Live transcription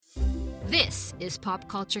This is Pop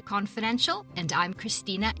Culture Confidential, and I'm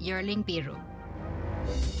Christina Yerling Biru.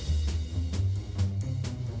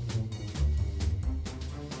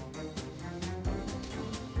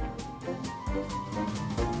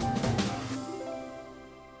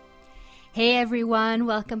 Hey everyone,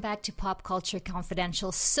 welcome back to Pop Culture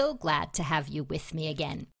Confidential. So glad to have you with me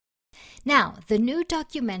again. Now, the new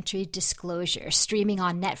documentary Disclosure, streaming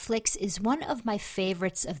on Netflix, is one of my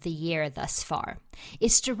favorites of the year thus far.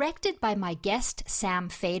 It's directed by my guest, Sam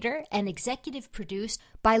Feder, and executive produced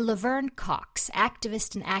by Laverne Cox,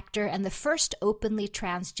 activist and actor, and the first openly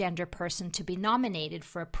transgender person to be nominated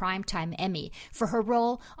for a Primetime Emmy for her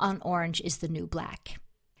role on Orange is the New Black.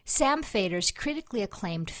 Sam Feder's critically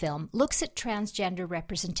acclaimed film looks at transgender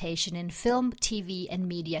representation in film, TV, and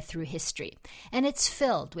media through history, and it's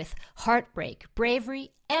filled with heartbreak,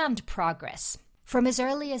 bravery, and progress. From as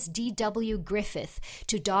early as D.W. Griffith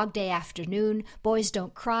to Dog Day Afternoon, Boys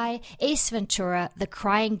Don't Cry, Ace Ventura, The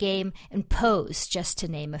Crying Game, and Pose, just to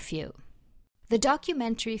name a few. The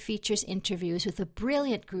documentary features interviews with a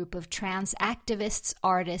brilliant group of trans activists,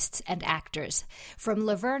 artists, and actors, from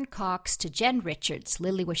Laverne Cox to Jen Richards,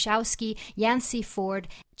 Lily Wachowski, Yancey Ford,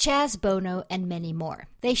 Chaz Bono, and many more.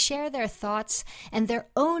 They share their thoughts and their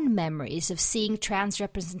own memories of seeing trans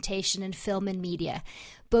representation in film and media,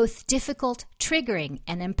 both difficult, triggering,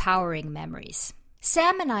 and empowering memories.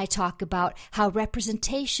 Sam and I talk about how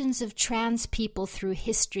representations of trans people through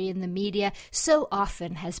history in the media so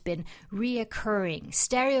often has been reoccurring,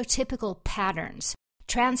 stereotypical patterns.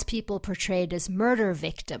 Trans people portrayed as murder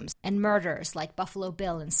victims and murderers like Buffalo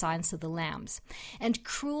Bill in Silence of the Lambs, and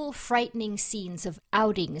cruel, frightening scenes of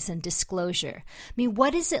outings and disclosure. I mean,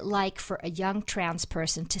 what is it like for a young trans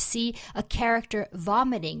person to see a character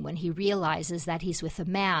vomiting when he realizes that he's with a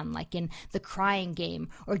man, like in The Crying Game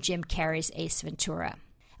or Jim Carrey's Ace Ventura?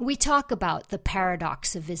 We talk about the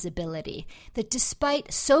paradox of visibility, that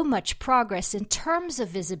despite so much progress in terms of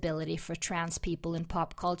visibility for trans people in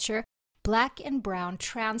pop culture, Black and brown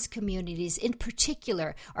trans communities in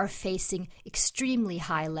particular are facing extremely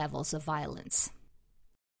high levels of violence.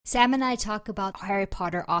 Sam and I talk about Harry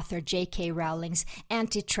Potter author J.K. Rowling's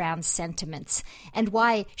anti-trans sentiments and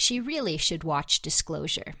why she really should watch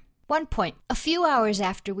Disclosure. One point, a few hours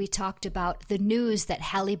after we talked about the news that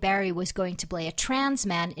Halle Berry was going to play a trans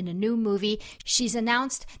man in a new movie, she's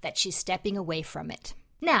announced that she's stepping away from it.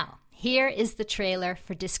 Now, here is the trailer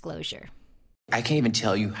for Disclosure. I can't even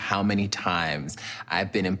tell you how many times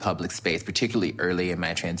I've been in public space, particularly early in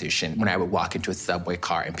my transition, when I would walk into a subway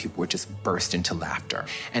car and people would just burst into laughter.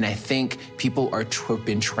 And I think people have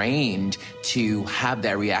been trained to have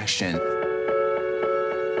that reaction.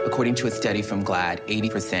 According to a study from GLAAD,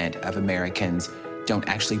 80% of Americans don't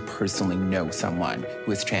actually personally know someone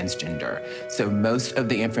who is transgender. So most of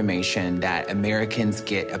the information that Americans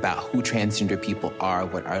get about who transgender people are,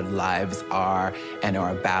 what our lives are and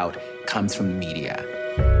are about, comes from the media.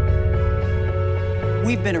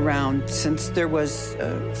 We've been around since there was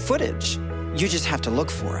footage. You just have to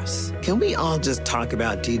look for us. Can we all just talk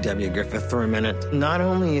about D.W. Griffith for a minute? Not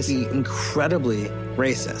only is he incredibly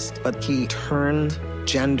racist, but he turned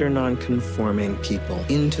gender non-conforming people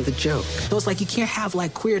into the joke. So it's like you can't have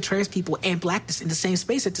like queer trans people and blackness in the same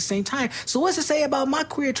space at the same time. So what's it say about my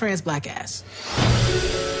queer trans black ass?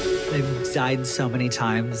 They've died so many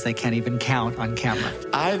times they can't even count on camera.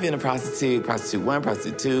 I've been a prostitute 1,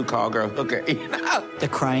 prostitute 2, call girl, hooker, you know. The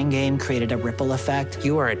Crying Game created a ripple effect.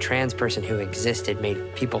 You are a trans person who existed,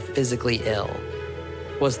 made people physically ill.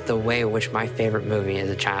 Was the way in which my favorite movie as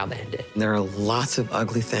a child ended. There are lots of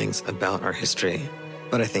ugly things about our history,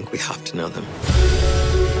 but I think we have to know them.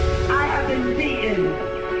 I have been beaten.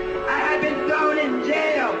 I have been thrown in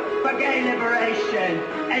jail for gay liberation,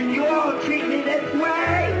 and you all treat me this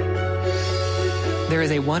way? There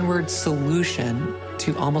is a one-word solution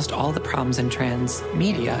to almost all the problems in trans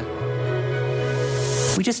media.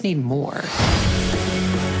 We just need more.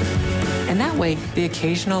 And that way, the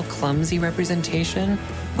occasional clumsy representation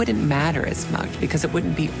wouldn't matter as much because it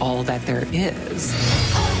wouldn't be all that there is.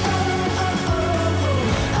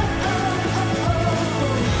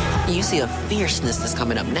 You see a fierceness that's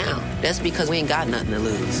coming up now. That's because we ain't got nothing to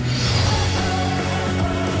lose.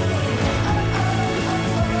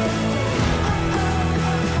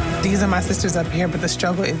 These are my sisters up here, but the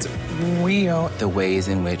struggle is real. The ways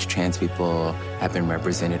in which trans people have been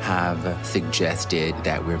represented have suggested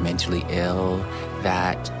that we're mentally ill,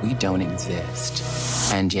 that we don't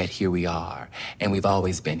exist. And yet here we are, and we've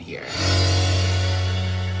always been here.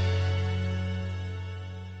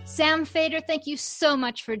 Sam Feder, thank you so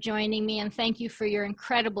much for joining me, and thank you for your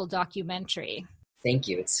incredible documentary. Thank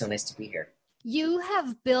you. It's so nice to be here. You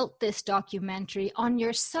have built this documentary on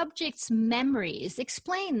your subjects' memories.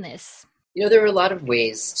 Explain this. There are a lot of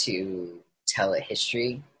ways to tell a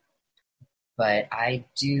history, but I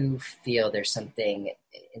do feel there's something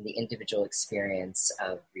in the individual experience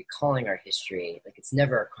of recalling our history. Like, it's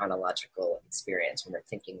never a chronological experience when we're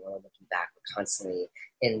thinking, when we're looking back, we're constantly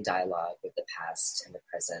in dialogue with the past and the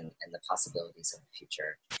present and the possibilities of the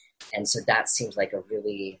future. And so that seems like a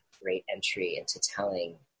really great entry into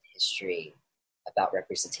telling history about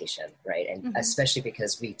representation, right? And especially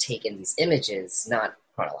because we take in these images, not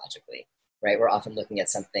chronologically, right? We're often looking at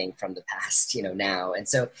something from the past, now. And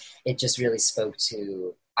so it just really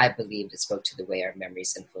I believed it spoke to the way our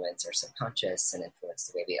memories influence our subconscious and influence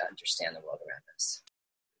the way we understand the world around us.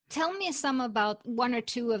 Tell me some about one or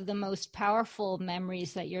two of the most powerful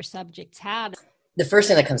memories that your subjects had. The first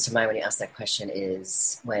thing that comes to mind when you ask that question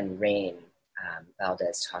is when Rain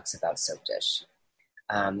Valdez talks about Soap Dish.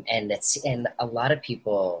 And a lot of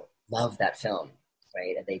people love that film,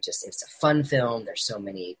 right? And it's a fun film. There's so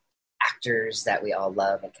many actors that we all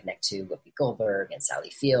love and connect to, Whoopi Goldberg and Sally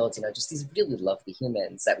Fields, just these really lovely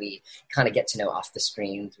humans that we kind of get to know off the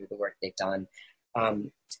screen through the work they've done.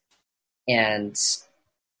 And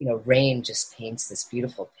Rain just paints this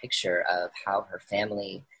beautiful picture of how her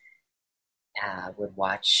family would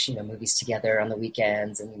watch, movies together on the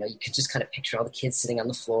weekends. And, you could just kind of picture all the kids sitting on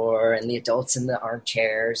the floor and the adults in the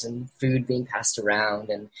armchairs and food being passed around.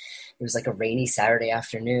 And it was like a rainy Saturday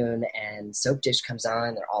afternoon and Soap Dish comes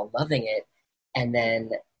on, they're all loving it. And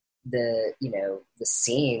then the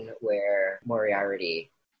scene where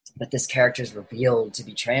Moriarty, but this character is revealed to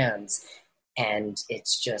be trans, and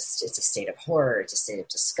it's a state of horror, it's a state of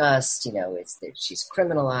disgust, she's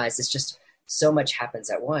criminalized. It's just so much happens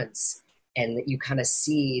at once. And that you kind of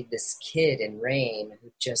see this kid in Rain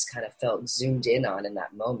who just kind of felt zoomed in on in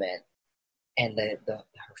that moment. And her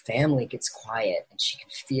family gets quiet and she can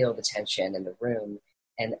feel the tension in the room.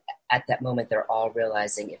 And at that moment, they're all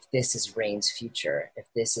realizing, if this is Rain's future, if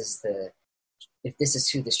this is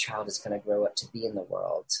who this child is going to grow up to be in the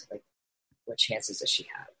world, like, what chances does she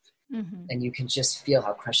have? And you can just feel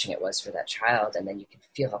how crushing it was for that child. And then you can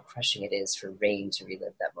feel how crushing it is for Rain to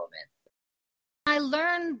relive that moment. I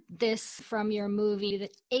learned this from your movie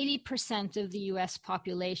that 80% of the US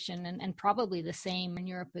population, and probably the same in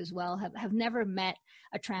Europe as well, have never met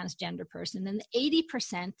a transgender person. And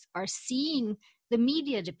 80% are seeing the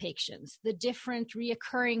media depictions, the different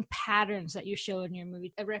reoccurring patterns that you show in your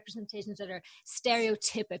movie, the representations that are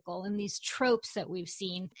stereotypical and these tropes that we've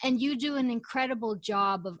seen. And you do an incredible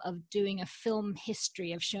job of doing a film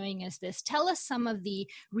history of showing us this. Tell us some of the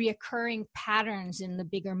reoccurring patterns in the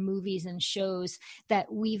bigger movies and shows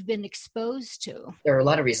that we've been exposed to. There are a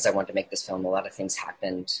lot of reasons I wanted to make this film. A lot of things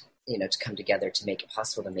happened, to come together to make it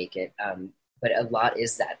possible to make it. But a lot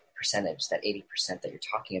is that percentage, that 80% that you're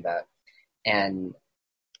talking about. And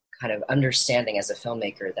kind of understanding as a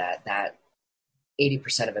filmmaker that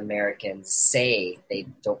 80% of Americans say they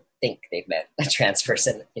don't think they've met a trans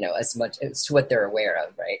person, as much as to what they're aware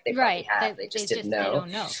of, right? They probably have, they just didn't know,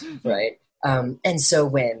 they don't know. Right? And so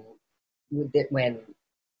when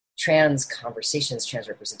trans conversations, trans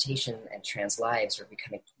representation, and trans lives are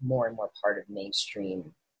becoming more and more part of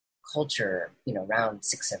mainstream culture, around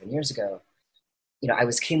 6-7 years ago, I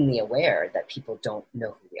was keenly aware that people don't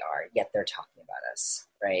know who we are, yet they're talking about us,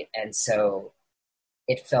 right? And so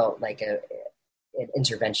it felt like an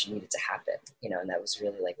intervention needed to happen, and that was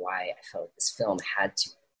really like why I felt like this film had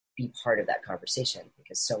to be part of that conversation,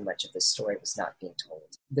 because so much of the story was not being told.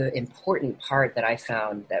 The important part that I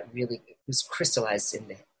found that really was crystallized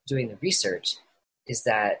in doing the research is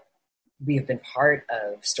that we have been part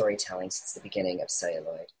of storytelling since the beginning of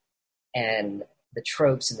celluloid. And the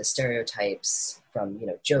tropes and the stereotypes from,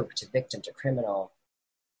 joke to victim to criminal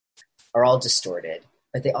are all distorted,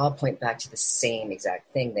 but they all point back to the same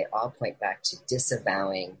exact thing. They all point back to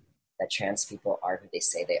disavowing that trans people are who they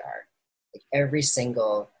say they are. Like, every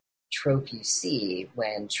single trope you see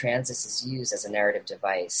when transness is used as a narrative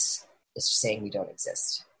device is saying we don't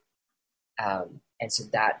exist. And so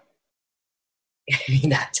that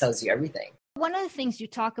tells you everything. One of the things you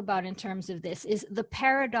talk about in terms of this is the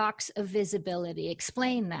paradox of visibility.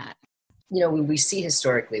 Explain that. When we see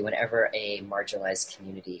historically, whenever a marginalized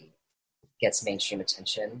community gets mainstream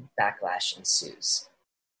attention, backlash ensues.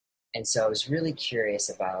 And so I was really curious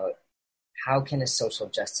about how can a social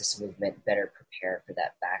justice movement better prepare for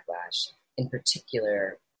that backlash, in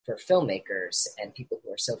particular for filmmakers and people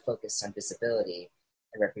who are so focused on visibility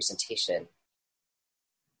and representation.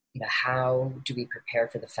 How do we prepare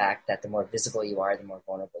for the fact that the more visible you are, the more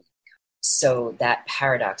vulnerable you become? So that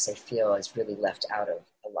paradox, I feel, is really left out of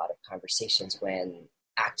a lot of conversations when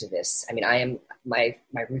activists. I mean, my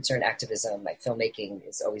roots are in activism. My filmmaking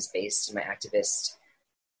is always based in my activist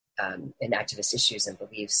issues and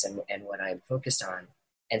beliefs and what I'm focused on.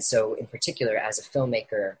 And so in particular, as a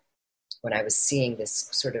filmmaker, when I was seeing this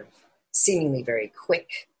sort of seemingly very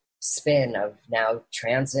quick spin of now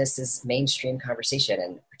transness is mainstream conversation,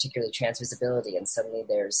 and particularly trans visibility, and suddenly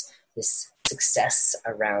there's this success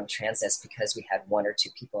around transness because we had one or two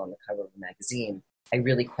people on the cover of the magazine, I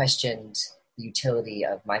really questioned the utility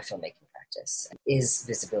of my filmmaking practice. Is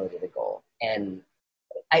visibility the goal? And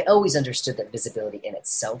I always understood that visibility in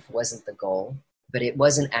itself wasn't the goal, but it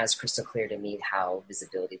wasn't as crystal clear to me how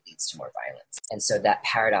visibility leads to more violence. And so that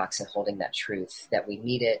paradox and holding that truth that we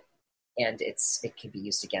need it and it can be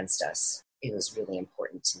used against us, it was really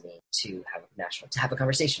important to me to have a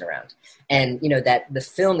conversation around. And that the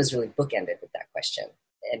film is really bookended with that question.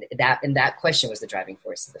 And that question was the driving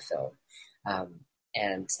force of the film.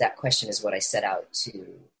 And that question is what I set out to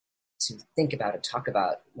think about and talk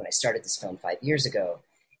about when I started this film 5 years ago.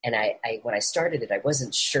 And when I started it, I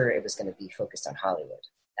wasn't sure it was going to be focused on Hollywood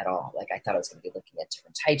at all. Like, I thought I was going to be looking at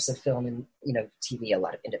different types of film and, TV, a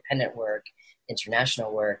lot of independent work,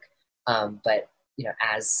 international work. But,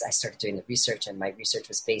 as I started doing the research, and my research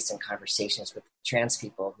was based on conversations with trans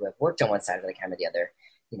people who have worked on one side of the camera, the other,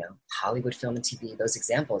 Hollywood film and TV, those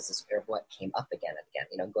examples are what came up again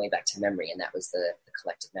and again, going back to memory. And that was the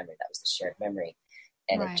collective memory, that was the shared memory.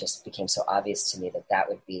 And It just became so obvious to me that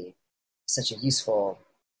would be such a useful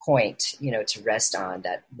point, to rest on,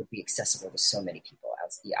 that would be accessible to so many people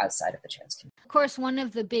outside of the trans community. Of course, one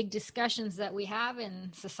of the big discussions that we have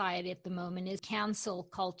in society at the moment is cancel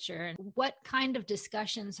culture. What kind of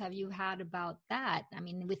discussions have you had about that? I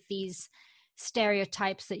mean, with these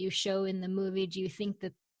stereotypes that you show in the movie, do you think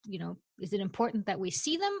that, is it important that we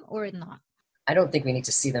see them or not? I don't think we need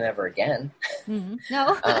to see them ever again. Mm-hmm.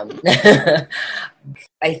 No.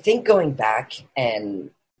 I think going back and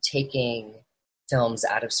taking films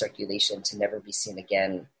out of circulation to never be seen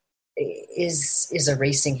again is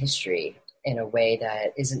erasing history in a way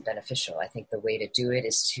that isn't beneficial. I think the way to do it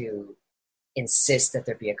is to insist that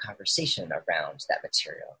there be a conversation around that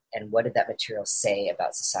material. And what did that material say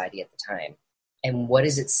about society at the time? And what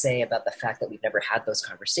does it say about the fact that we've never had those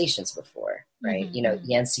conversations before, right? Mm-hmm.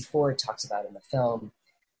 Yancey Ford talks about in the film,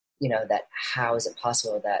 that how is it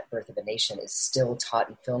possible that Birth of a Nation is still taught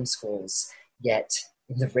in film schools, yet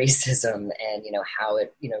the racism and, how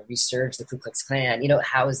it, resurged the Ku Klux Klan,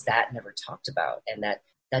 how is that never talked about? And that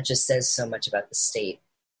just says so much about the state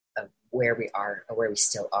of where we are or where we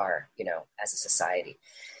still are, as a society.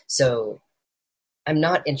 So I'm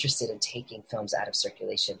not interested in taking films out of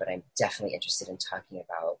circulation, but I'm definitely interested in talking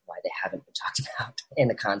about why they haven't been talked about in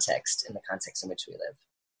the context in which we live.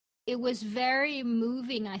 It was very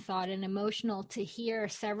moving, I thought, and emotional to hear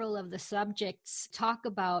several of the subjects talk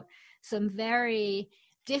about some very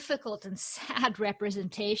difficult and sad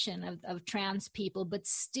representation of trans people, but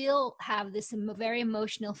still have this very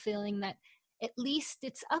emotional feeling that at least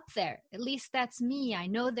it's up there. At least that's me. I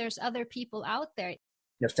know there's other people out there.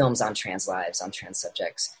 Films on trans lives, on trans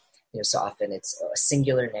subjects, so often it's a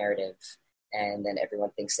singular narrative, and then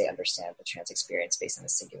everyone thinks they understand the trans experience based on a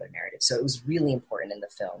singular narrative. So it was really important in the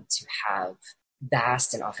film to have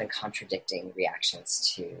vast and often contradicting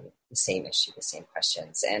reactions to the same issue, the same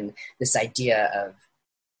questions. And this idea of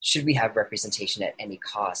should we have representation at any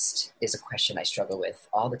cost is a question I struggle with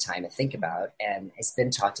all the time and think about, and has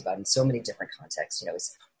been talked about in so many different contexts.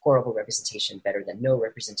 Is horrible representation better than no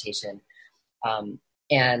representation?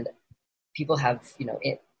 And people have,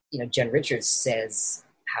 Jen Richards says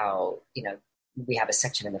how, we have a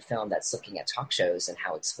section in the film that's looking at talk shows and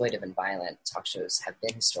how exploitive and violent talk shows have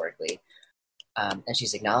been historically. And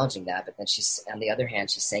she's acknowledging that, but then she's, on the other hand,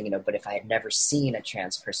 she's saying, but if I had never seen a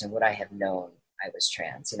trans person, would I have known I was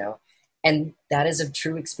trans, And that is a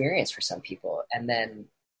true experience for some people. And then,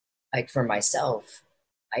 like, for myself,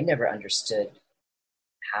 I never understood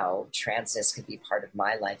how transness could be part of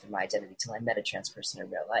my life and my identity till I met a trans person in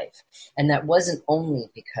real life. And that wasn't only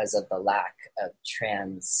because of the lack of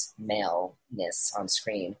trans maleness on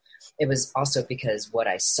screen. It was also because what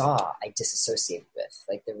I saw, I disassociated with.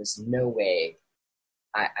 Like, there was no way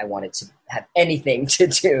I wanted to have anything to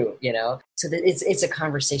do, So it's a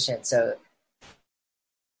conversation. So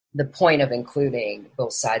the point of including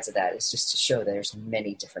both sides of that is just to show that there's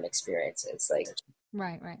many different experiences.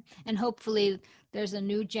 Right. And hopefully there's a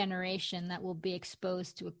new generation that will be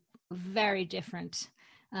exposed to a very different,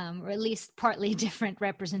 or at least partly different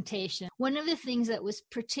representation. One of the things that was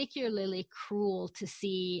particularly cruel to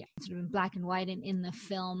see sort of in black and white in the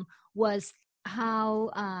film was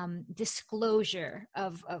disclosure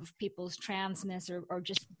of people's transness or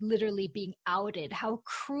just literally being outed, how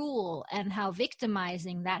cruel and how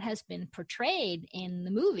victimizing that has been portrayed in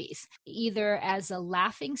the movies, either as a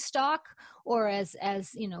laughing stock or as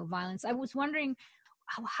violence. I was wondering,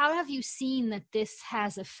 how have you seen that this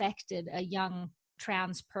has affected a young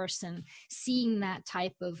trans person seeing that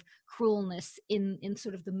type of cruelness in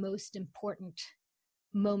sort of the most important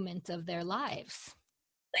moment of their lives?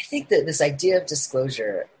 I think that this idea of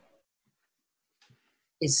disclosure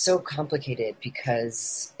is so complicated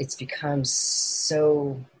because it's become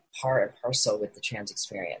so part and parcel with the trans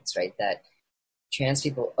experience, right? That trans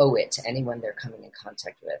people owe it to anyone they're coming in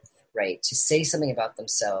contact with, right? To say something about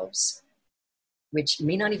themselves, which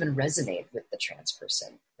may not even resonate with the trans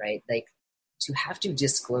person, right? Like, to have to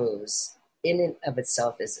disclose in and of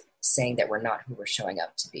itself is saying that we're not who we're showing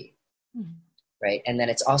up to be, right? And then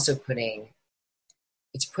it's also putting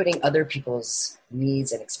other people's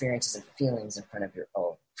needs and experiences and feelings in front of your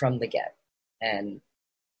own from the get. And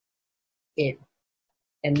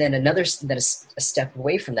then a step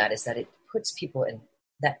away from that is that it puts people in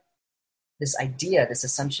that this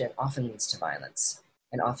assumption often leads to violence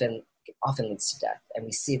and often leads to death. And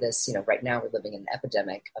we see this, right now we're living in an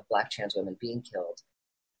epidemic of Black trans women being killed,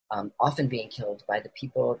 often being killed by the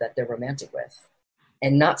people that they're romantic with.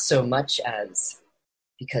 And not so much as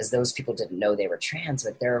because those people didn't know they were trans,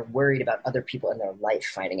 but they're worried about other people in their life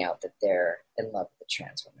finding out that they're in love with a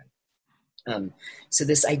trans woman. So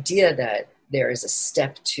this idea that there is a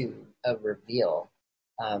step to a reveal,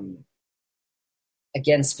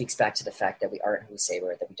 again, speaks back to the fact that we aren't who we say we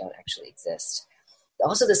are, that we don't actually exist.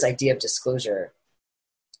 Also, this idea of disclosure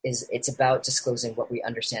it's about disclosing what we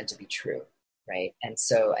understand to be true, right? And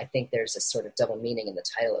so I think there's a sort of double meaning in the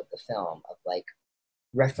title of the film of like,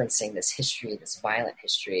 referencing this history, this violent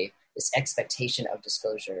history, this expectation of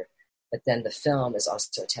disclosure. But then the film is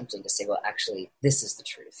also attempting to say, well, actually, this is the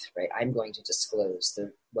truth, right? I'm going to disclose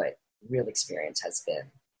what real experience has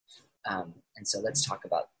been. And so let's talk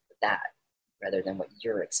about that rather than what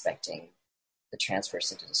you're expecting the trans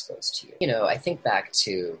person to disclose to you. I think back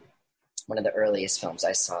to one of the earliest films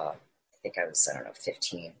I saw. I think I was,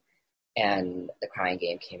 15, and The Crying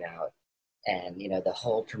Game came out. And, the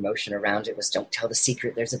whole promotion around it was, don't tell the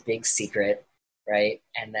secret, there's a big secret, right?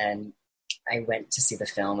 And then I went to see the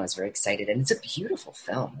film. I was very excited. And it's a beautiful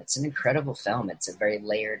film. It's an incredible film. It's a very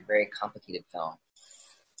layered, very complicated film.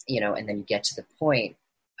 And then you get to the point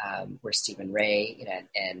where Stephen Ray,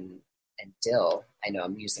 and Dill, I know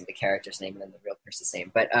I'm using the character's name and then the real person's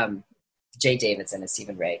name, but Jay Davidson and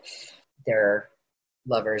Stephen Ray, they're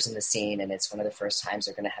lovers in the scene, and it's one of the first times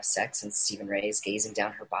they're going to have sex, and Stephen Ray is gazing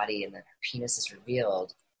down her body, and then her penis is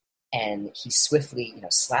revealed, and he swiftly,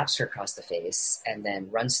 slaps her across the face, and then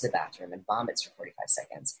runs to the bathroom and vomits for 45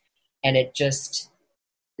 seconds. And it just,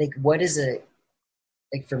 like,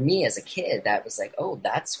 for me as a kid, that was like, oh,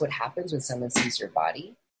 that's what happens when someone sees your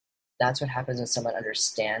body. That's what happens when someone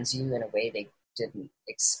understands you in a way they didn't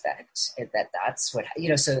expect. That's what,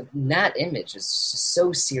 so that image is just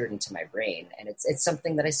so seared into my brain, and it's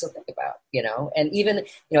something that I still think about, and even,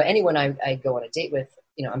 anyone I go on a date with,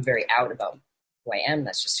 I'm very out about who I am.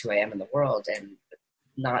 That's just who I am in the world. And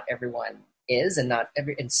not everyone is, and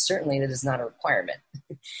certainly it is not a requirement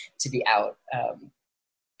to be out,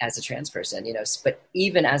 as a trans person, but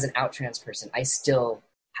even as an out trans person, I still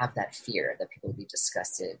have that fear that people will be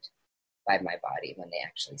disgusted by my body when they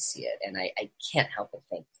actually see it. And I can't help but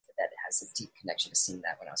think that it has a deep connection to seeing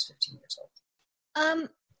that when I was 15 years old.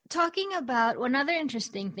 Talking about one other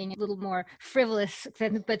interesting thing, a little more frivolous,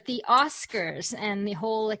 but the Oscars and the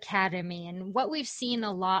whole Academy, and what we've seen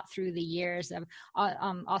a lot through the years of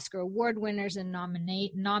Oscar award winners and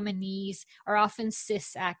nominees are often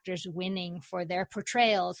cis actors winning for their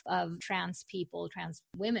portrayals of trans people, trans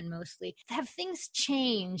women mostly. Have things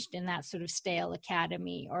changed in that sort of stale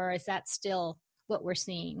Academy, or is that still what we're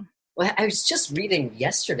seeing? Well, I was just reading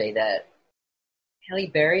yesterday that Halle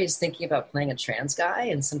Berry is thinking about playing a trans guy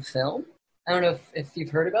in some film. I don't know if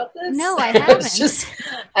you've heard about this. No, I haven't.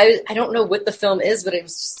 I don't know what the film is, but it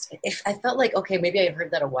was I felt like, okay, maybe I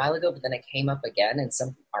heard that a while ago, but then it came up again in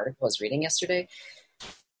some article I was reading yesterday.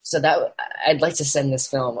 So I'd like to send this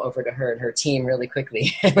film over to her and her team really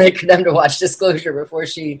quickly, and like for them to watch Disclosure before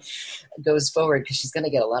she goes forward, because she's going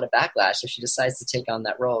to get a lot of backlash if she decides to take on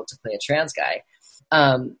that role to play a trans guy.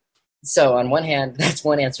 So on one hand, that's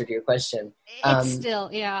one answer to your question.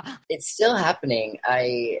 It's still happening.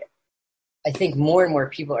 I think more and more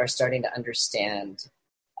people are starting to understand.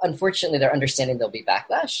 Unfortunately, they're understanding there'll be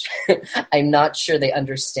backlash. I'm not sure they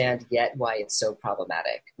understand yet why it's so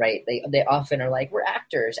problematic, right? They often are like, we're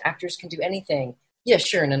actors. Actors can do anything. Yeah,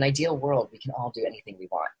 sure. In an ideal world, we can all do anything we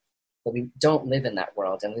want, but we don't live in that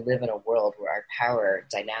world. And we live in a world where our power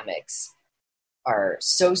dynamics are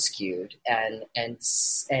so skewed and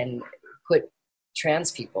put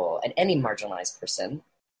trans people and any marginalized person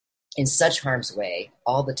in such harm's way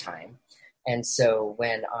all the time. And so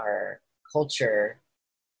when our culture,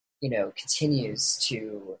 continues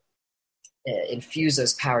to infuse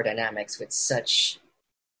those power dynamics with such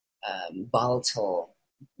volatile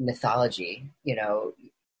mythology,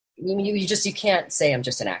 you can't say I'm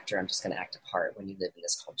just an actor, I'm just going to act a part when you live in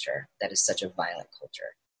this culture that is such a violent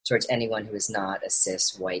culture towards anyone who is not a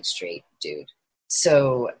cis, white, straight dude.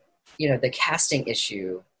 So, the casting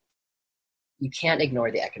issue, you can't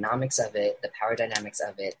ignore the economics of it, the power dynamics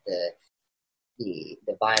of it, the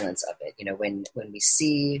violence of it. When we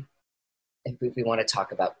see, if we want to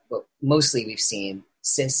talk about, well, mostly we've seen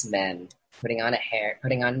cis men putting on a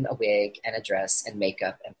wig and a dress and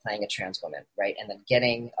makeup and playing a trans woman, right? And then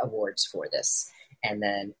getting awards for this. And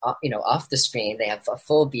then, off the screen, they have a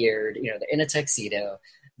full beard, they're in a tuxedo,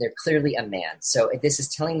 they're clearly a man. So this is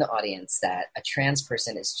telling the audience that a trans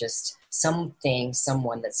person is just someone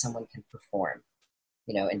that someone can perform,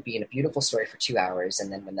 and be in a beautiful story for 2 hours.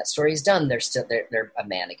 And then when that story is done, they're a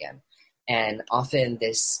man again. And often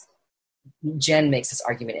Jen makes this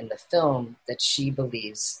argument in the film that she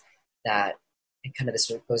believes that, and kind of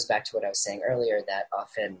this goes back to what I was saying earlier, that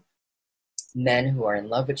often men who are in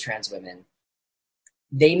love with trans women,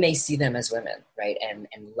 they may see them as women, right? And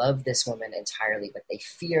love this woman entirely, but they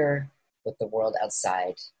fear what the world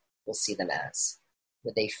outside will see them as.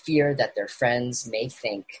 But they fear that their friends may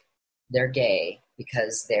think they're gay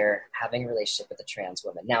because they're having a relationship with a trans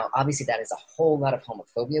woman. Now, obviously that is a whole lot of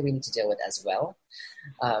homophobia we need to deal with as well.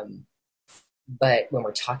 But when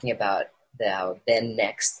we're talking about then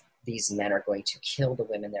next, these men are going to kill the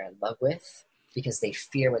women they're in love with because they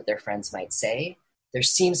fear what their friends might say, there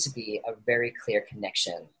seems to be a very clear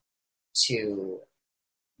connection to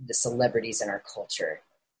the celebrities in our culture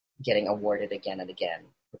getting awarded again and again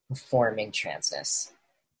for performing transness.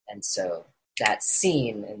 And so that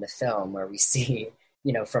scene in the film where we see,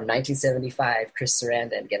 from 1975, Chris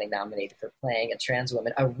Sarandon getting nominated for playing a trans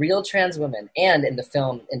woman, a real trans woman, and in the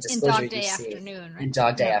film, in Disclosure, in Dog Day Afternoon, right? In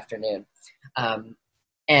Dog Day Afternoon.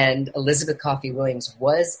 And Elizabeth Coffey Williams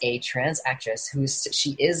was a trans actress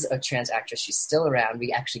she is a trans actress. She's still around.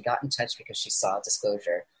 We actually got in touch because she saw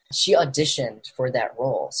Disclosure. She auditioned for that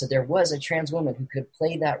role. So there was a trans woman who could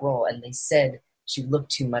play that role, and they said she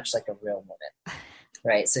looked too much like a real woman.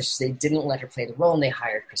 Right, so they didn't let her play the role, and they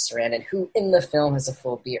hired Chris Sarandon, who in the film has a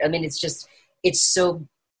full beard. I mean, it's so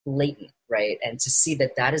blatant, right? And to see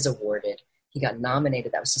that is awarded, he got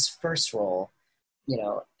nominated. That was his first role,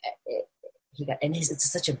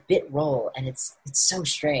 it's such a bit role, and it's so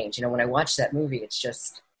strange. When I watch that movie, it's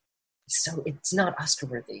not Oscar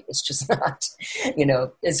worthy. It's just not,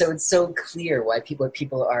 and so it's so clear why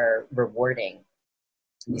people are rewarding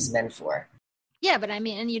these men for. Yeah, but I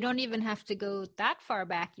mean, and you don't even have to go that far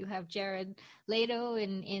back. You have Jared Leto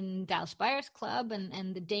in Dallas Buyers Club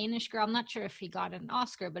and the Danish Girl. I'm not sure if he got an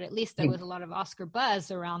Oscar, but at least there was a lot of Oscar buzz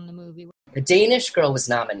around the movie. The Danish Girl was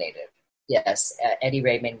nominated. Yes, Eddie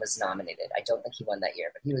Redmayne was nominated. I don't think he won that year,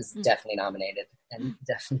 but he was definitely nominated and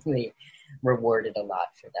definitely rewarded a lot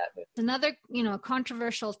for that movie. Another,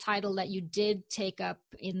 controversial title that you did take up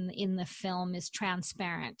in the film is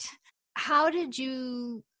Transparent. How did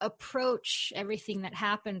you approach everything that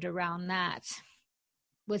happened around that?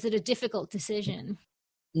 Was it a difficult decision?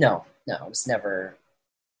 No, it was never.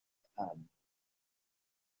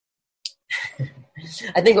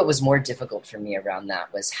 I think what was more difficult for me around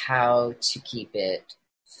that was how to keep it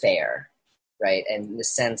fair, right? And in the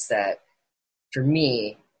sense that for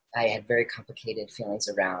me, I had very complicated feelings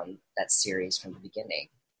around that series from the beginning.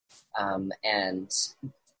 And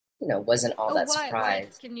wasn't all that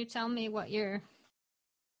surprised. Can you tell me what your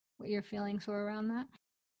feelings were around that?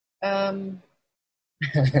 I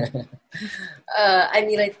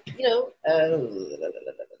mean,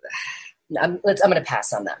 I'm going to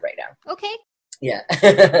pass on that right now. Okay. Yeah.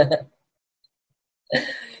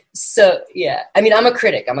 So, yeah, I mean, I'm a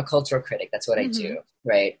critic. I'm a cultural critic. That's what I do,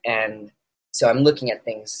 right? And so I'm looking at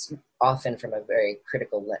things often from a very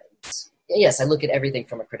critical lens. Yes, I look at everything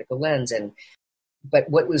from a critical lens, but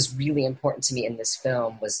what was really important to me in this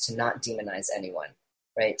film was to not demonize anyone,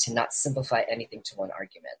 right? To not simplify anything to one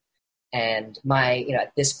argument. And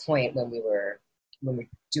at this point when we were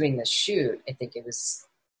doing the shoot, I think it was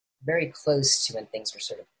very close to when things were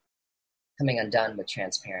sort of coming undone with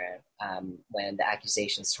Transparent, when the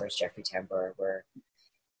accusations towards Jeffrey Tambor were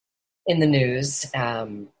in the news.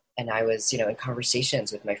 And I was, in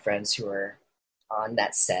conversations with my friends who were on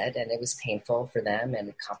that set, and it was painful for them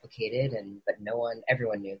and complicated, but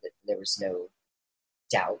everyone knew that there was no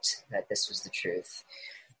doubt that this was the truth.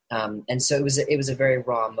 And so it was a very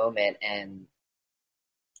raw moment, and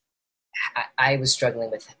I was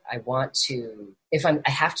struggling with, I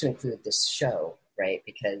have to include this show, right?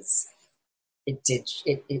 Because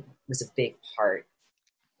it was a big part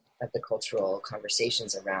of the cultural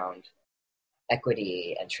conversations around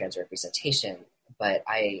equity and trans representation, but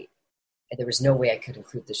there was no way I could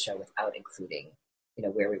include the show without including,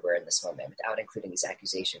 where we were in this moment, without including these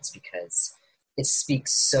accusations, because it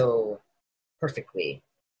speaks so perfectly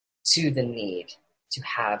to the need to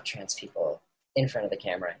have trans people in front of the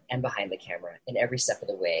camera and behind the camera in every step of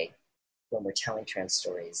the way when we're telling trans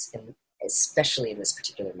stories, and especially in this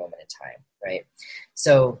particular moment in time, right?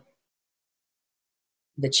 So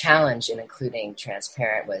the challenge in including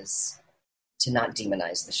Transparent was to not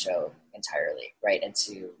demonize the show entirely, right? And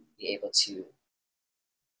to be able to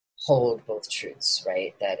hold both truths,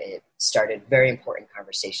 right? That it started very important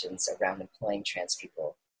conversations around employing trans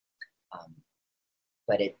people,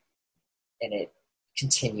 but it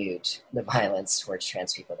continued the violence towards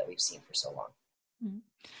trans people that we've seen for so long. Mm-hmm.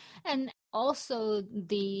 And also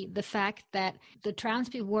the fact that the trans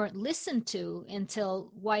people weren't listened to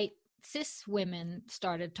until white cis women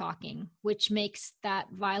started talking, which makes that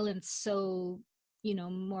violence so,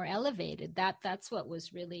 more elevated. That's what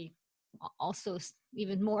was really also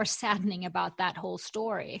even more saddening about that whole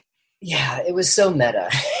story. Yeah, it was so meta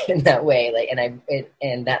in that way.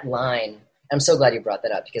 And that line, I'm so glad you brought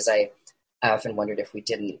that up, because I often wondered if we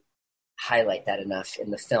didn't highlight that enough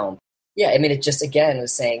in the film. Yeah, I mean, it just, again,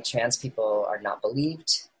 was saying trans people are not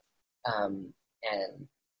believed, and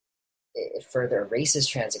it further erases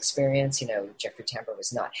trans experience. Jeffrey Tambor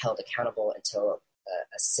was not held accountable until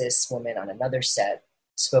a cis woman on another set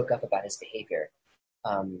spoke up about his behavior.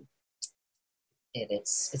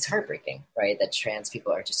 It's heartbreaking, right? That trans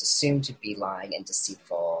people are just assumed to be lying and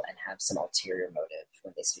deceitful and have some ulterior motive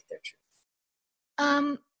when they speak their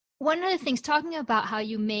truth. One of the things, talking about how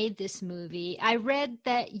you made this movie, I read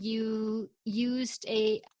that you used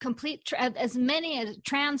a complete, as many a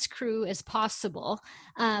trans crew as possible,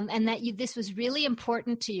 and that this was really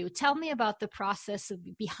important to you. Tell me about the process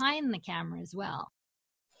behind the camera as well.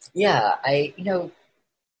 Yeah,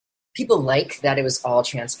 people like that it was all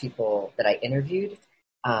trans people that I interviewed,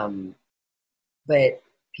 but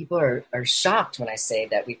people are shocked when I say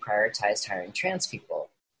that we prioritized hiring trans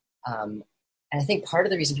people. And I think part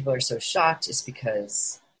of the reason people are so shocked is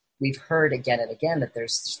because we've heard again and again that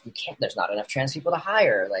there's not enough trans people to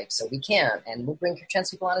hire, so we can't, and we'll bring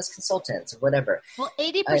trans people on as consultants or whatever. Well,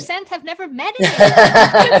 80% have never met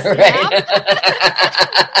anyone. Right?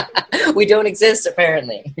 We don't exist,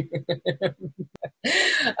 apparently.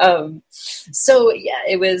 So yeah,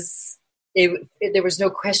 there was no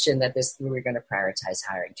question that we were going to prioritize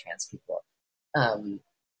hiring trans people.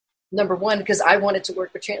 Number one, because I wanted to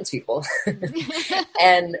work with trans people,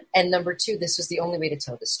 and number two, this was the only way to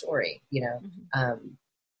tell the story.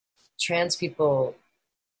 Trans people,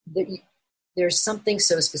 there's something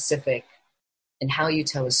so specific in how you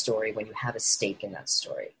tell a story when you have a stake in that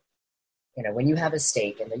story. When you have a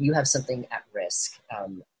stake and then you have something at risk,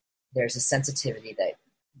 there's a sensitivity that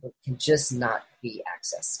can just not be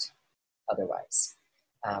accessed otherwise.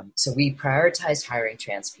 So we prioritized hiring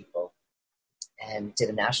trans people and did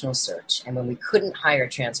a national search. And when we couldn't hire a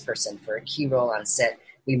trans person for a key role on set,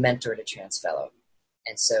 we mentored a trans fellow.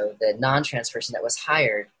 And so the non-trans person that was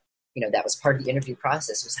hired, that was part of the interview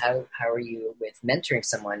process, was how are you with mentoring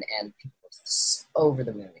someone? And people were over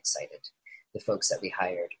the moon excited, the folks that we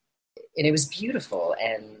hired. And it was beautiful.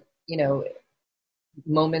 And,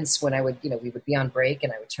 moments when I would, we would be on break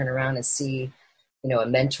and I would turn around and see, a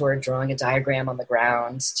mentor drawing a diagram on the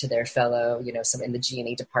ground to their fellow, some in the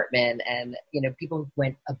G&E department. And, people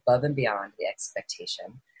went above and beyond the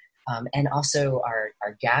expectation. And also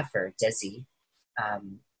our gaffer, Desi,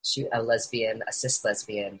 she a cis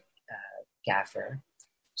lesbian gaffer.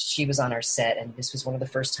 She was on our set, and this was one of the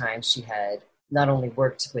first times she had not only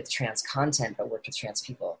worked with trans content, but worked with trans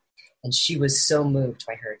people. And she was so moved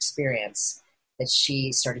by her experience that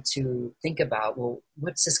she started to think about, well,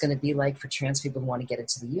 what's this going to be like for trans people who want to get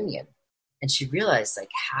into the union? And she realized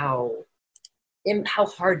how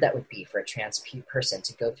hard that would be for a trans person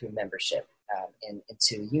to go through membership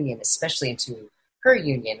into a union, especially into her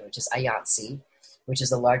union, which is IATSE, which is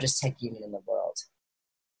the largest tech union in the world.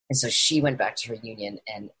 And so she went back to her union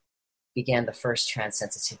and began the first trans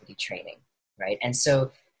sensitivity training, right? And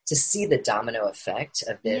so to see the domino effect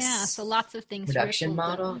of this so lots of things production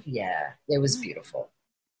model, it was beautiful.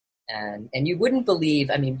 And you wouldn't believe,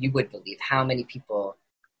 you would believe how many people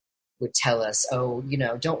would tell us, oh,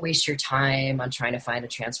 don't waste your time on trying to find a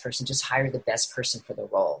trans person, just hire the best person for the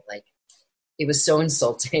role. Like, it was so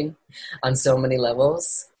insulting on so many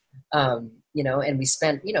levels. And we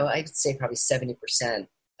spent, I'd say probably 70%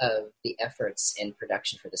 of the efforts in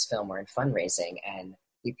production for this film were in fundraising, and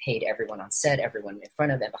we paid everyone on set, everyone in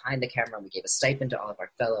front of and behind the camera, and we gave a stipend to all of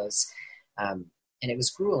our fellows. And it was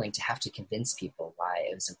grueling to have to convince people why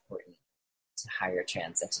it was important to hire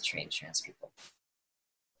trans and to train trans people.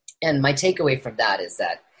 And my takeaway from that is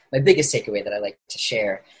that my biggest takeaway that I like to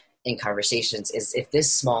share in conversations is, if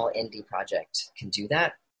this small indie project can do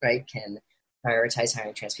that, right, can prioritize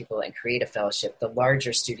hiring trans people and create a fellowship, the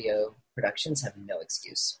larger studio productions have no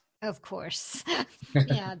excuse. Of course.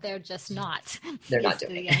 Yeah, they're just not. They're not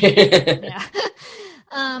doing it. Yeah.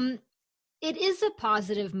 It is a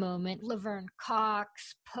positive moment. Laverne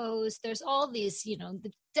Cox, Pose, there's all these,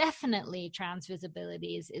 definitely trans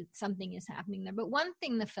visibilities. Something is happening there. But one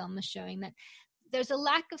thing the film is showing, that there's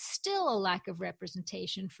still a lack of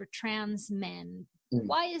representation for trans men. Mm.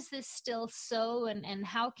 Why is this still so, and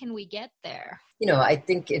how can we get there? I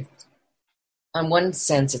think on one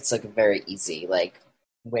sense, it's like very easy. Like,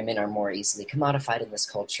 women are more easily commodified in this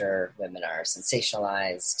culture. Women are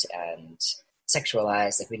sensationalized and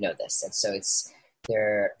sexualized. Like, we know this. And so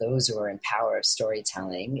there those who are in power of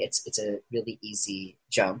storytelling, it's a really easy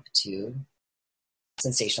jump to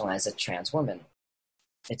sensationalize a trans woman.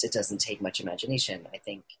 It doesn't take much imagination. I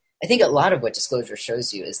think a lot of what Disclosure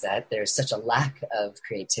shows you is that there's such a lack of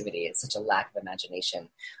creativity, it's such a lack of imagination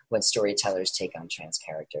when storytellers take on trans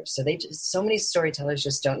characters. So many storytellers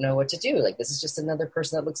just don't know what to do. Like, this is just another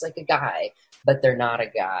person that looks like a guy, but they're not a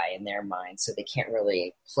guy in their mind, so they can't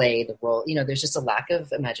really play the role. There's just a lack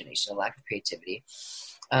of imagination, a lack of creativity.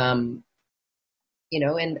 And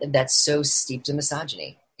that's so steeped in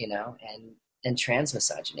misogyny, and trans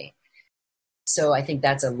misogyny. So I think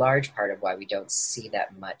that's a large part of why we don't see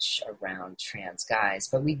that much around trans guys.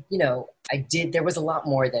 But there was a lot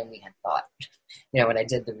more than we had thought, when I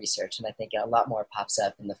did the research. And I think a lot more pops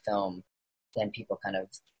up in the film than people kind of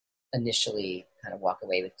initially kind of walk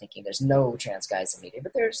away with thinking there's no trans guys in media.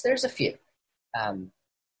 But there's a few.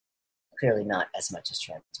 Clearly not as much as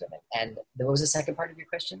trans women. And what was the second part of your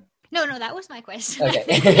question? No, that was my question.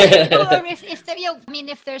 Okay. Or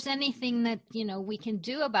if there's anything that, we can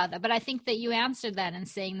do about that. But I think that you answered that in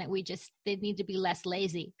saying that they need to be less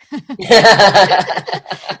lazy. And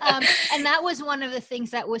that was one of the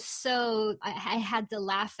things that was I had to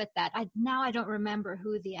laugh at that. I don't remember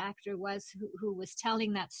who the actor was who was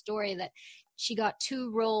telling that story, that she got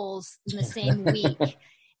 2 roles in the same week.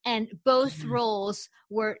 And both roles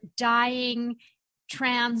were dying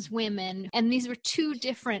trans women, and these were 2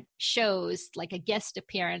 different shows, like a guest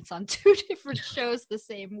appearance on 2 different shows the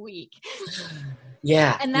same week.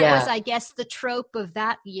 Yeah. And that was, I guess, the trope of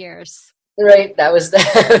that year's. Right. That was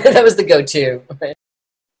that was the go-to. Right?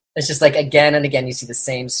 It's just like, again and again, you see the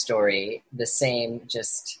same story, the same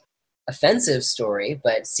just offensive story,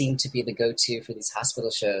 but seemed to be the go-to for these hospital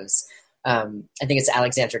shows. I think it's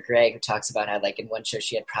Alexandra Gregg who talks about how, like, in one show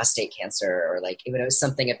she had prostate cancer, or like it was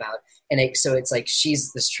something about, so it's like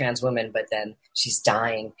she's this trans woman, but then she's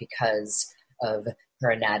dying because of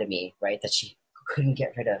her anatomy, right, that she couldn't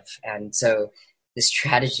get rid of, and so this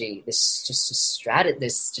tragedy, it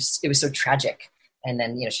was so tragic, and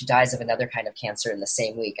then she dies of another kind of cancer in the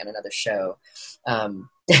same week on another show, and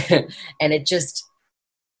it just.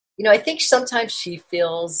 I think sometimes she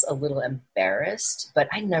feels a little embarrassed, but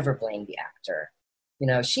I never blame the actor.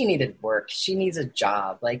 She needed work. She needs a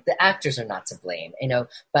job. Like, the actors are not to blame,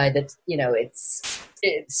 it's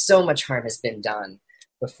so much harm has been done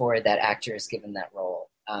before that actor is given that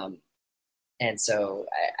role. And so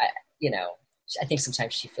I think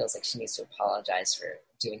sometimes she feels like she needs to apologize for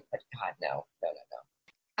doing, but God, no.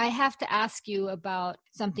 I have to ask you about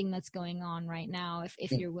something that's going on right now,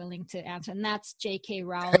 if you're willing to answer, and that's J.K.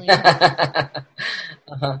 Rowling,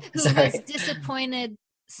 who has disappointed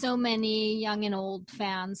so many young and old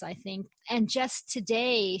fans, I think. And just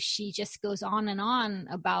today, she just goes on and on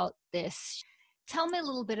about this. Tell me a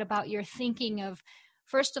little bit about your thinking of,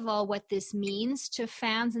 first of all, what this means to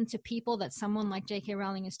fans and to people that someone like J.K.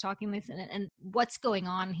 Rowling is talking with, and what's going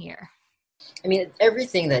on here. I mean,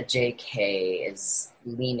 everything that J.K. is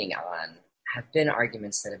leaning on have been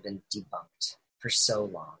arguments that have been debunked for so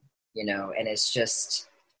long, and it's just,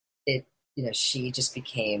 she just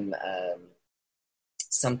became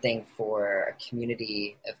something for a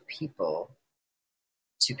community of people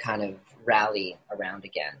to kind of rally around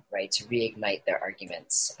again, right? To reignite their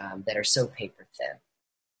arguments that are so paper thin.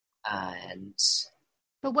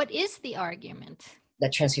 But what is the argument?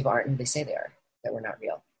 That trans people aren't who they say they are, that we're not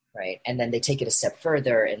real. right? And then they take it a step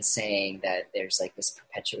further in saying that there's like this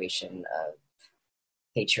perpetuation of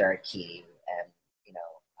patriarchy and, you know,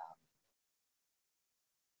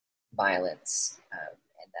 violence,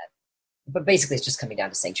 and that, but basically it's just coming down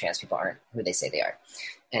to saying trans people aren't who they say they are.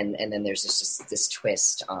 And then there's just this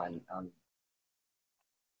twist on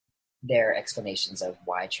their explanations of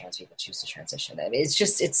why trans people choose to transition. I mean,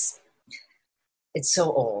 it's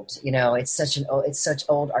so old, you know, it's such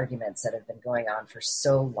old arguments that have been going on for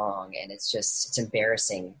so long. And it's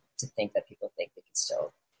embarrassing to think that people think they can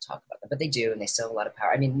still talk about them, but they do. And they still have a lot of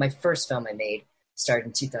power. I mean, my first film I made started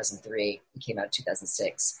in 2003 and came out in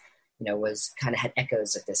 2006, you know, had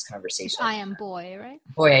echoes of this conversation. I Am Boy, right?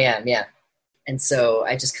 Boy, I Am. Yeah. And so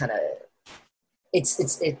I just kind of,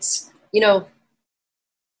 it's, you know,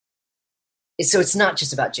 so it's not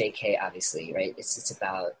just about JK, obviously, right? It's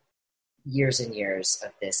about years and years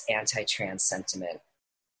of this anti-trans sentiment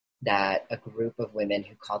that a group of women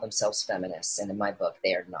who call themselves feminists, and in my book,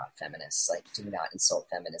 they are not feminists, like, do not insult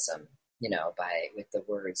feminism, you know, with the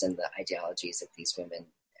words and the ideologies that these women,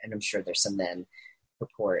 and I'm sure there's some men,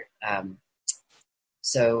 purport.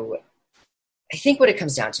 So I think what it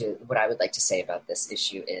comes down to, what I would like to say about this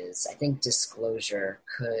issue is, I think disclosure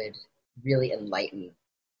could really enlighten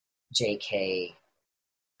JK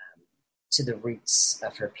to the roots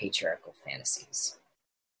of her patriarchal fantasies.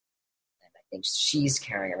 And I think she's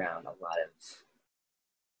carrying around a lot of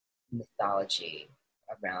mythology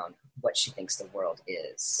around what she thinks the world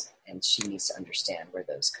is, and she needs to understand where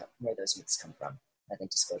those myths come from. I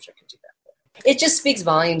think disclosure could do that. It just speaks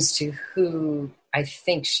volumes to who I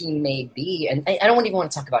think she may be, and I don't even want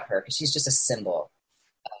to talk about her because she's just a symbol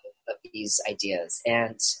of these ideas.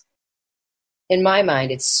 And in my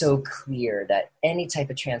mind, it's so clear that any type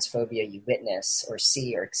of transphobia you witness or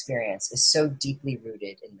see or experience is so deeply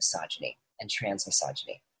rooted in misogyny and trans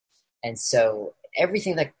misogyny. And so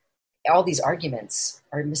everything, like all these arguments,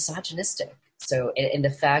 are misogynistic. So, and the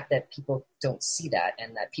fact that people don't see that,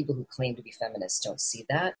 and that people who claim to be feminists don't see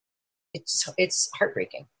that, it's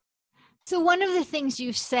heartbreaking. So one of the things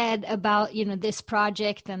you've said about, you know, this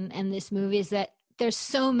project and this movie is that there's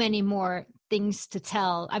so many more things to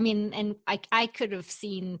tell. I mean, and I could have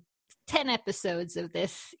seen 10 episodes of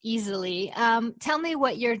this easily. Tell me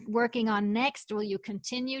what you're working on next. Will you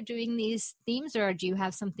continue doing these themes, or do you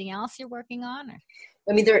have something else you're working on? Or?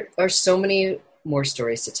 I mean, there are so many more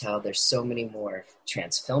stories to tell. There's so many more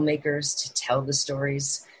trans filmmakers to tell the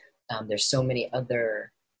stories. There's so many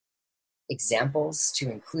other examples to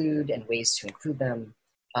include and ways to include them.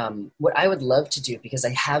 What I would love to do, because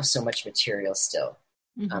I have so much material still,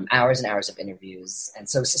 hours and hours of interviews. And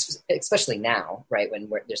so especially now, right, when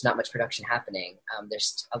there's not much production happening,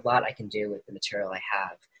 there's a lot I can do with the material I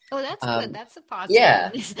have. Oh, that's good. That's a positive.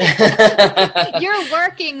 Yeah. You're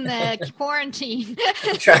working the quarantine.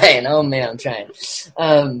 I'm trying. Oh, man, I'm trying.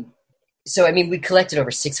 So, I mean, we collected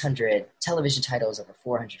over 600 television titles, over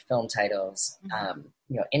 400 film titles,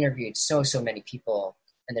 you know, interviewed so many people,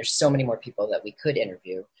 and there's so many more people that we could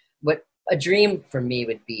interview. What a dream for me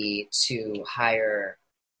would be to hire,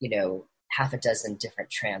 you know, half a dozen different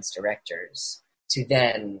trans directors to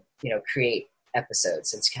then, you know, create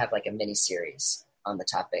episodes and to have like a mini series on the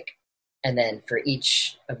topic. And then for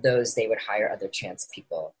each of those, they would hire other trans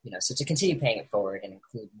people, you know, so to continue paying it forward and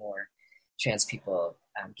include more trans people,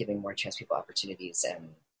 giving more trans people opportunities and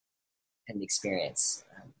the experience.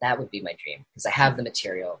 That would be my dream, because I have the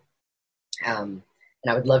material. And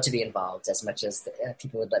I would love to be involved as much as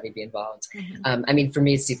people would let me be involved. I mean, for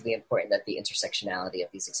me, it's deeply important that the intersectionality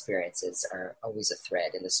of these experiences are always a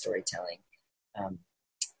thread in the storytelling.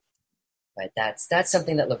 But that's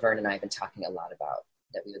something that Laverne and I have been talking a lot about,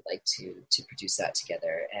 that we would like to produce that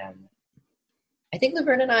together. And I think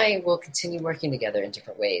Laverne and I will continue working together in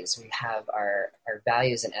different ways. We have our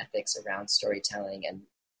values and ethics around storytelling and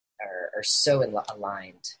are so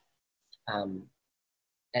aligned. And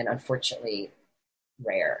unfortunately,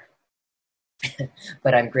 rare.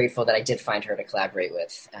 But I'm grateful that I did find her to collaborate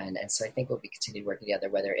with. And so I think we'll be continuing working together,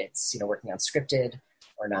 whether it's, you know, working on scripted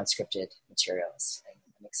or non-scripted materials.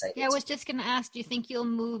 I'm excited. Yeah, I was just going to ask, do you think you'll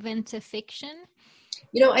move into fiction?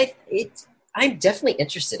 You know, I'm definitely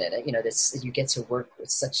interested in it. You know, you get to work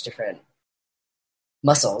with such different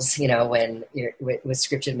muscles, you know, when you're with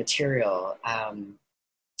scripted material.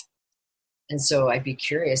 And so I'd be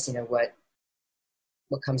curious, you know, what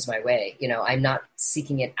comes my way. You know, I'm not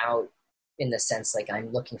seeking it out in the sense like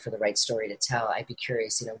I'm looking for the right story to tell. I'd be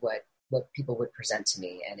curious, you know, what people would present to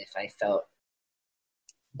me, and if I felt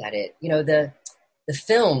that it, you know, the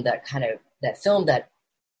film that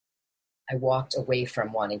I walked away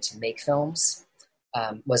from wanting to make films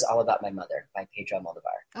was All About My Mother by Pedro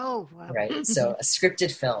Almodovar. Oh, wow. Right? So a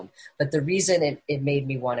scripted film. But the reason it made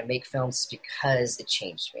me want to make films is because it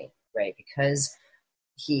changed me, right? Because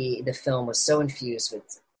the film was so infused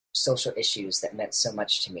with social issues that meant so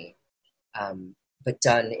much to me, but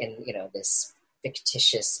done in, this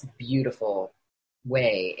fictitious, beautiful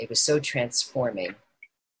way. It was so transforming.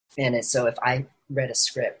 And so if I read a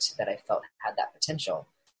script that I felt had that potential,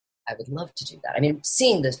 I would love to do that. I mean,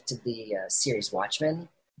 seeing the series Watchmen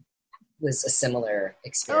was a similar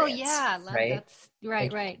experience. Oh yeah, right? That's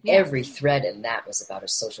right, like, right. Yeah. Every thread in that was about a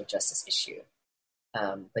social justice issue,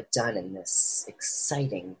 but done in this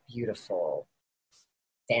exciting, beautiful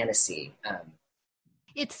fantasy.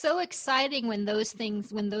 It's so exciting when those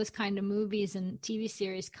kind of movies and TV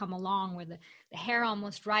series come along where the hair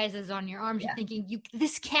almost rises on your arms. You're thinking,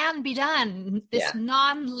 this can be done. This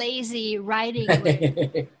non-lazy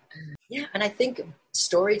writing. Yeah, and I think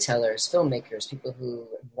storytellers, filmmakers, people who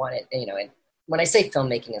want it, and when I say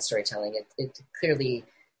filmmaking and storytelling, it clearly,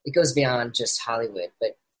 it goes beyond just Hollywood.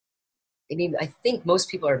 But I mean, I think most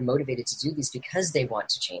people are motivated to do these because they want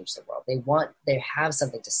to change the world. They have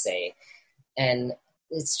something to say. And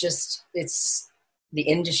the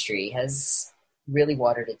industry has really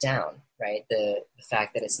watered it down, right? The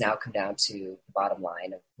fact that it's now come down to the bottom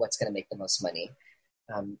line of what's going to make the most money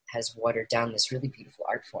has watered down this really beautiful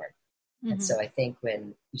art form. Mm-hmm. And so I think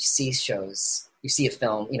when you see a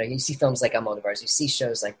film, you see films like Almodovar's, you see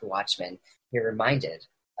shows like The Watchmen, you're reminded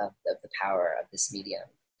of the power of this medium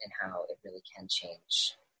and how it really can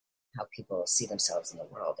change how people see themselves in the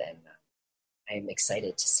world. And I'm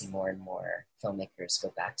excited to see more and more filmmakers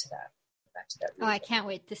go back to that. I can't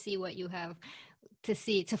wait to see what you have to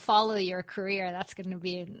follow your career. That's going to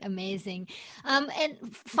be amazing. And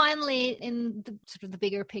finally, in the sort of the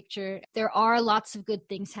bigger picture, there are lots of good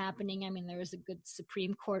things happening. I mean, there is a good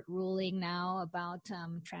Supreme Court ruling now about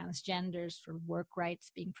transgenders for work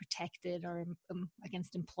rights being protected or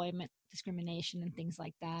against employment discrimination and things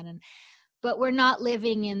like that. But we're not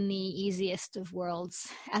living in the easiest of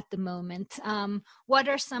worlds at the moment. What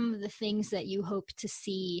are some of the things that you hope to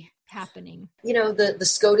see happening? The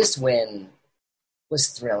SCOTUS win was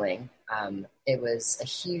thrilling. It was a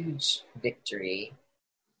huge victory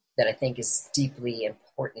that I think is deeply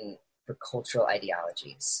important for cultural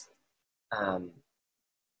ideologies.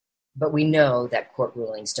 But we know that court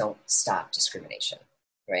rulings don't stop discrimination,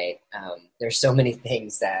 right? There's so many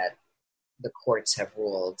things that the courts have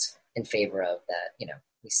ruled in favor of that,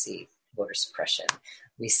 we see voter suppression.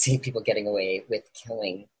 We see people getting away with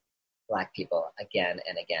killing Black people again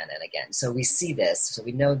and again and again. So we see this. So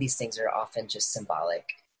we know these things are often just symbolic.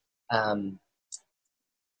 And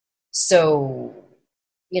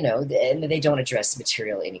they don't address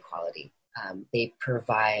material inequality. They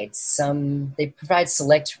provide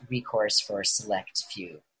select recourse for a select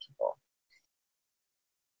few people.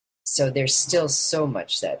 So there's still so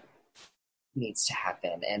much that needs to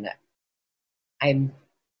happen, and I'm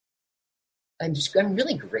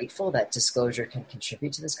really grateful that Disclosure can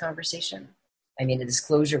contribute to this conversation. I mean, the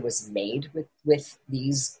Disclosure was made with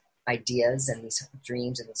these ideas and these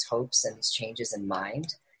dreams and these hopes and these changes in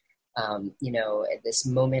mind. This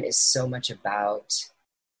moment is so much about,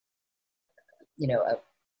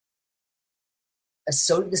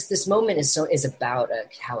 this moment is about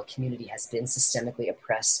how a community has been systemically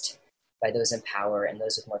oppressed by those in power and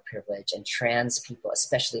those with more privilege, and trans people,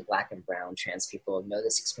 especially Black and brown trans people, know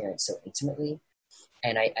this experience so intimately.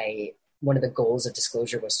 And one of the goals of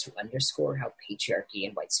Disclosure was to underscore how patriarchy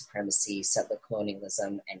and white supremacy, settler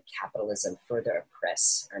colonialism, and capitalism further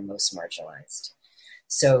oppress our most marginalized.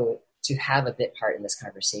 So to have a bit part in this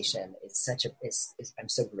conversation is I'm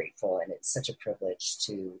so grateful, and it's such a privilege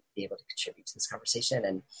to be able to contribute to this conversation.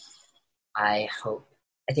 And I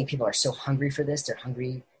think people are so hungry for this. They're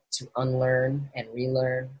hungry to unlearn and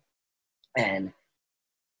relearn, and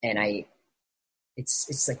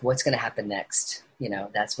it's like, what's going to happen next?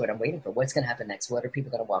 That's what I'm waiting for. What's going to happen next? What are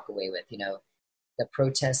people going to walk away with? The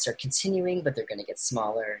protests are continuing, but they're going to get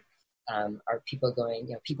smaller. Are people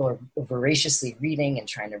going? People are voraciously reading and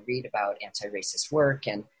trying to read about anti-racist work,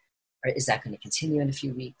 and is that going to continue in a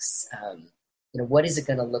few weeks? What is it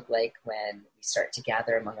going to look like when we start to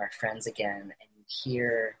gather among our friends again, and you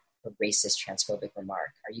hear a racist, transphobic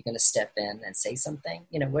remark? Are you going to step in and say something?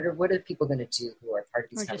 What are people going to do who are part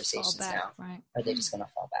of these conversations now? Right. Are they just going to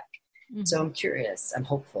fall back? Mm-hmm. So I'm curious. I'm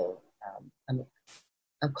hopeful. I'm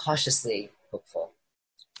cautiously hopeful.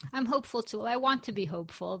 I'm hopeful too. I want to be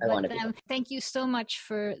hopeful. But thank you so much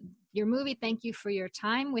for your movie. Thank you for your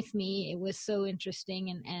time with me. It was so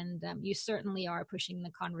interesting, and you certainly are pushing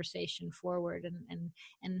the conversation forward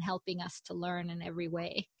and helping us to learn in every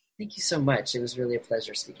way. Thank you so much. It was really a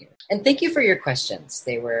pleasure speaking. And thank you for your questions.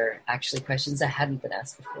 They were actually questions that hadn't been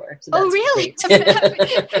asked before. So oh, really?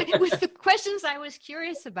 It was the questions I was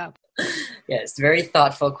curious about. Yes, very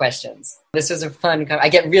thoughtful questions. This was a fun I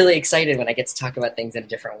get really excited when I get to talk about things in a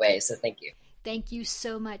different way, so thank you. Thank you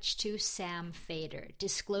so much to Sam Feder.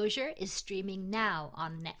 Disclosure is streaming now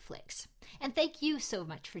on Netflix. And thank you so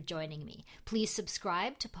much for joining me. Please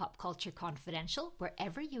subscribe to Pop Culture Confidential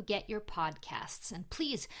wherever you get your podcasts. And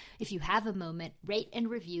please, if you have a moment, rate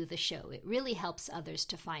and review the show. It really helps others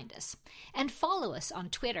to find us. And follow us on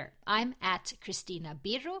Twitter. I'm at Christina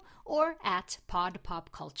Birro or at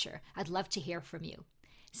PodPopCulture. I'd love to hear from you.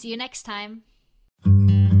 See you next time.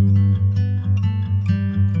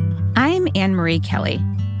 I'm Anne-Marie Kelly.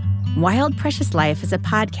 Wild Precious Life is a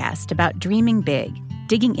podcast about dreaming big,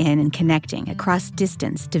 digging in and connecting across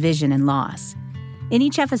distance, division, and loss. In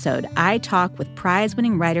each episode, I talk with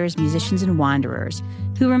prize-winning writers, musicians, and wanderers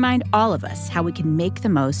who remind all of us how we can make the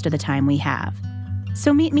most of the time we have.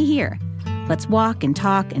 So meet me here. Let's walk and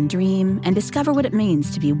talk and dream and discover what it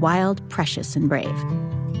means to be wild, precious, and brave.